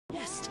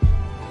Yes.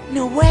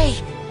 No way!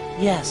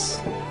 Yes,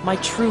 my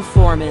true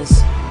form is...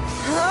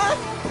 Huh?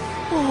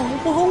 Whoa,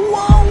 whoa,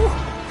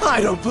 whoa!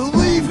 I don't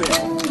believe it!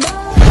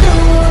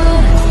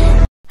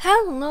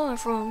 Hello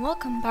everyone,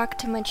 welcome back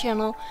to my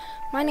channel.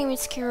 My name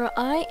is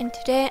KiryuuuAi, and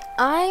today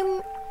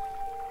I'm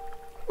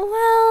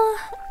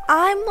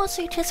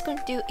mostly just going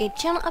to do a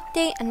channel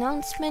update,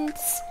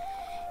 announcements,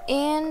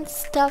 and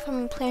stuff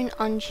I'm planning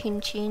on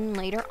changing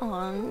later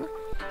on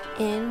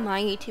in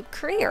my YouTube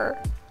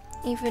career,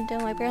 even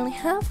though I barely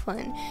have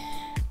one.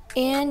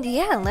 And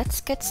yeah,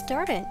 let's get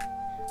started.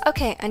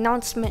 Okay,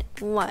 announcement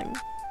 1.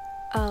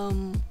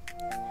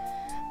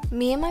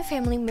 Me and my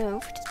family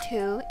moved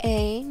to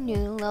a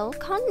new little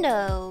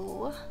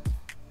condo.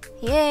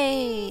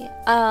 Yay!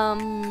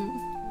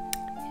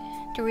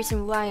 The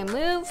reason why I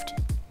moved,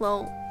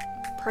 well,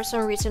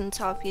 personal reasons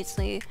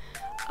obviously,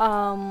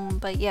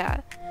 but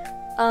yeah.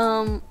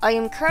 I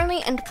am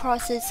currently in the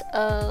process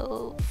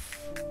of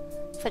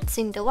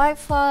fixing the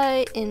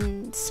Wi-Fi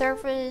in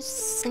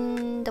service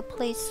in the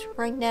place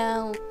right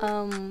now,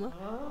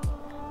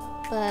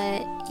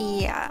 but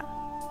yeah.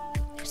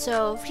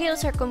 So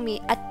videos are gonna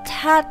be a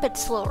tad bit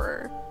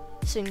slower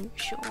than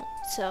usual,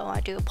 so I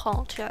do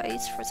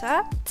apologize for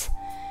that.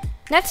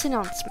 Next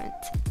announcement.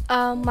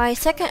 My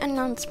second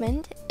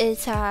announcement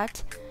is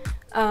that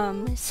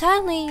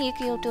sadly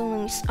Yu-Gi-Oh! Duel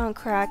Links on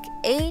Crack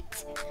 8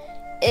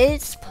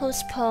 is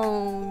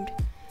postponed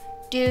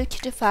due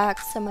to the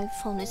fact that my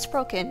phone is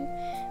broken,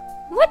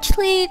 which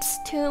leads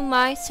to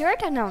my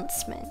third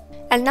announcement.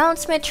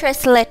 Announcement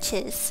tres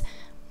leches.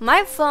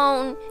 My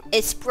phone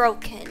is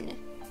broken.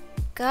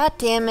 God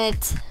damn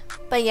it.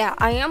 But yeah,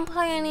 I am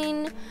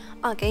planning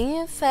on getting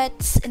it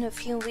fixed in a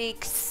few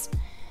weeks,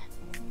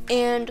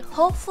 and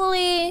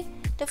hopefully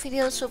the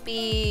videos will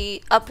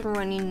be up and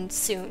running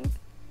soon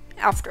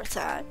after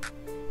that.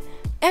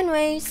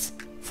 Anyways,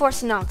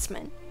 fourth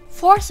announcement.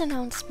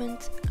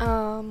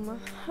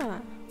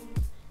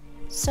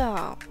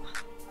 So,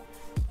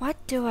 what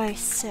do I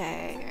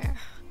say?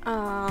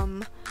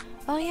 Oh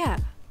yeah.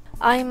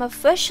 I am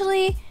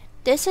officially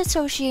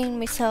disassociating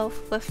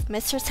myself with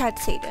Mr. Sad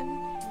Satan.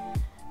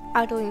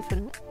 I don't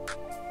even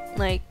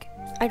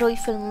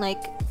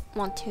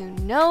want to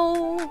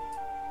know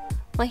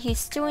what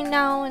he's doing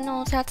now and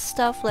all that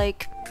stuff.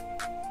 Like,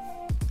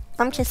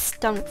 I'm just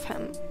done with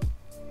him.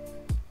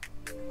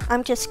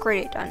 I'm just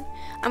graded done.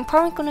 I'm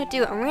probably gonna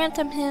do a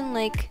random him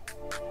like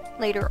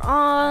later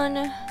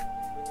on,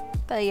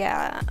 but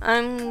yeah,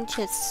 I'm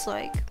just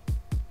like,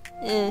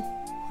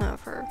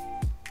 whatever.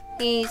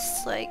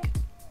 He's like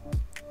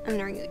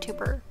another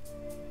YouTuber.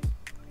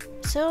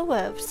 So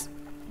whatevs.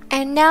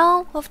 And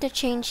now with the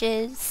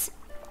changes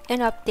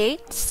and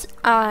updates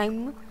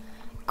I'm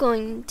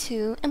going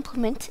to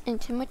implement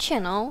into my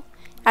channel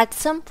at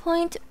some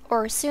point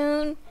or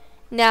soon,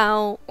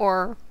 now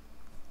or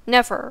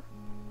never.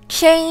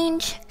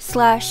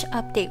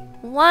 Change/update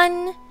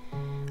 1.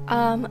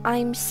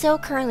 I'm still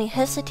currently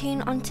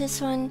hesitating on this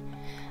one.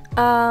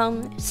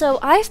 So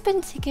I've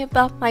been thinking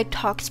about my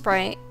talk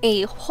sprite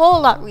a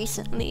whole lot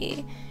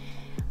recently.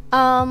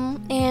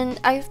 And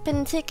I've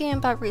been thinking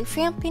about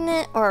revamping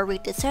it or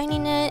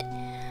redesigning it,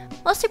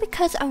 mostly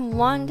because I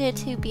wanted it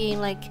to be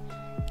like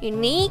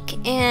unique,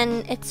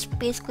 and it's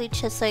basically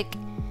just like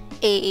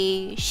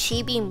a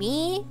chibi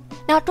me.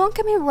 Now don't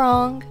get me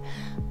wrong,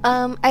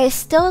 I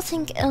still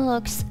think it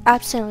looks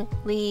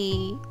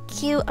absolutely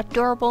cute,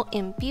 adorable,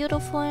 and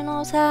beautiful and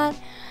all that.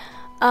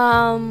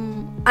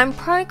 I'm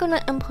probably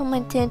gonna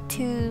implement it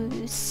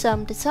to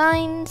some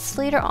designs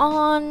later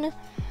on,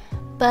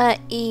 but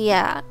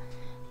yeah.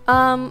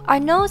 I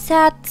know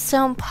that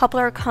some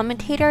popular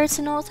commentators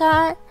and all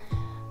that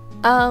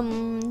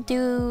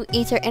do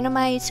either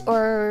animize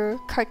or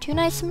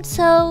cartoonize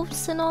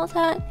themselves and all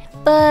that,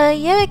 but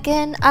yet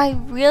again, I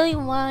really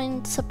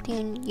want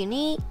something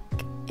unique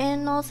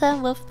and all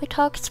that with my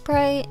talk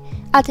sprite.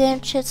 I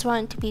didn't just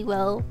want it to be,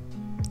 well,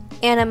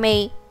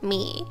 anime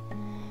me.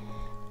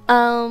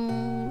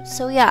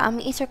 So yeah,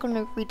 I'm either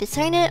gonna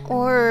redesign it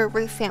or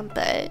revamp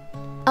it.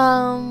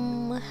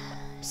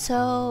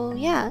 So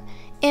yeah.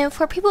 And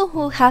for people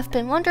who have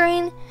been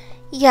wondering,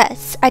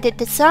 yes, I did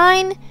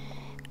design,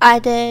 I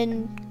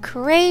did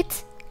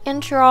create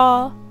and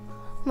draw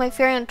my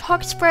very own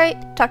talk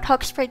sprite, the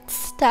talk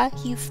sprites that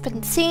you've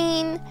been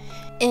seeing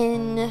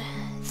in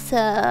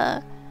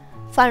the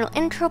final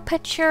intro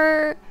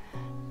picture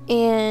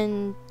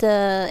and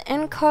the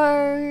end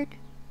card.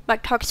 My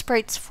talk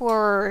sprites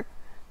for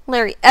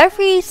literally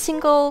every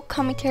single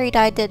commentary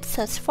that I did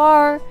thus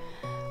far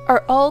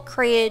are all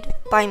created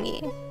by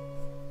me.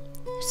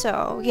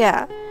 So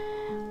yeah,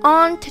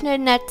 on to the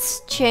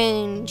next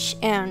change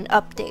and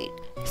update.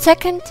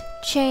 Second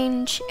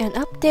change and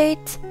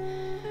update.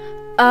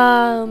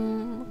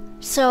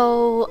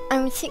 So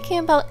I'm thinking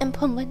about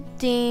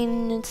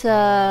implementing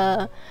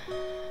the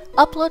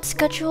upload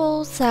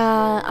schedule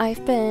that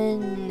I've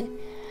been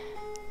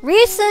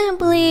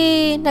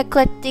reasonably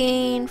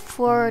neglecting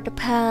for the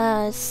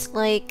past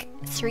like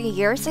 3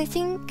 years, I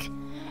think.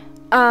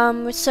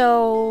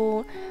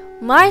 So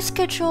my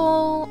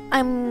schedule,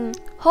 I'm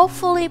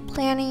hopefully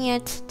planning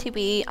it to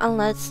be,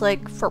 unless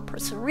like for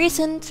personal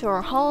reasons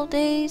or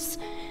holidays,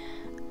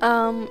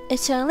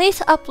 is to at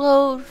least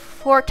upload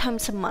 4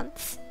 times a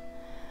month.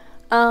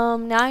 Now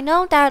I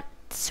know that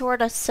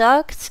sorta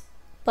sucks,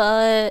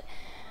 but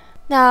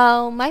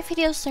now my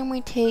videos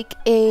normally take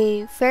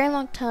a very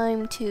long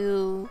time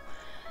to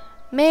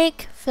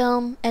make,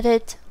 film,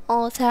 edit,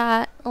 all of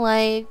that.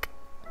 Like,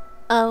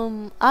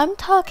 I'm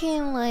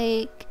talking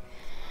like,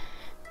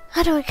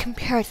 how do I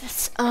compare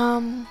this?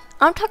 I'm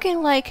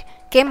talking like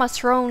Game of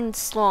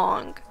Thrones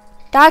long.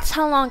 That's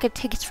how long it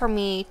takes for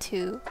me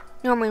to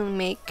normally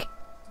make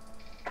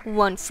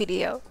one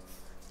video,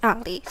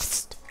 at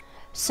least.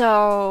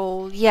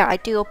 So yeah, I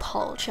do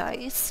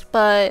apologize,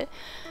 but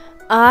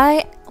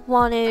I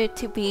want it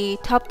to be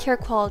top tier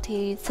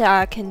quality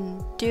that I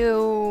can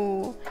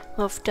do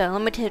with the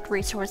limited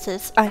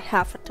resources I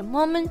have at the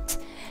moment.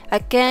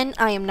 Again,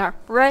 I am not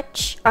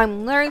rich.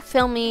 I'm literally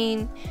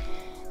filming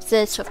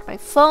this with my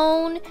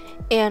phone,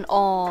 and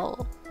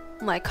all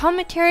my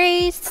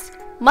commentaries,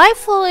 my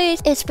footage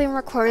is being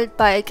recorded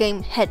by a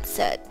game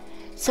headset.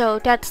 So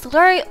that's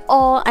literally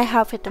all I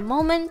have at the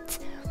moment.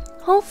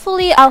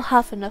 Hopefully I'll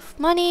have enough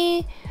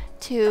money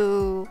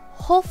to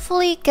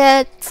hopefully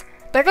get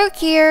better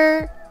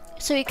gear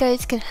so you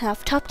guys can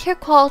have top tier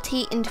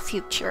quality in the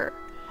future.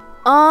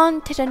 On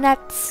to the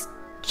next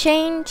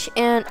change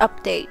and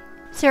update.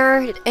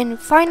 Third and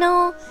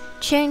final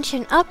change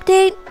and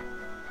update.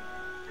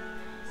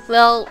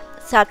 Well,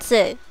 that's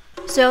it.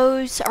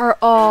 Those are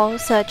all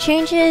the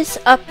changes,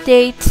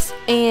 updates,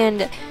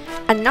 and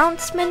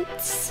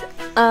announcements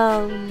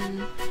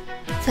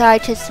that I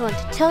just want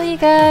to tell you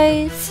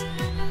guys.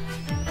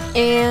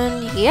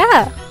 And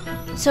yeah,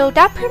 so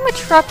that pretty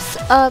much wraps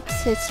up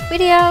this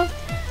video.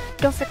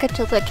 Don't forget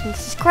to like and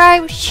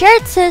subscribe, share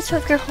this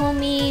with your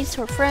homies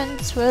or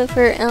friends,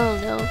 whatever, I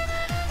don't know.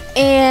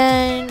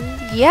 And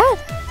yeah,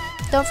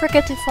 don't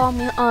forget to follow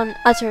me on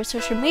other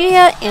social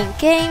media and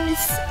games.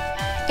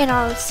 And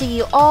I'll see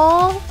you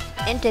all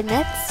in the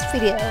next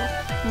video.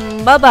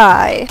 Bye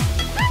bye.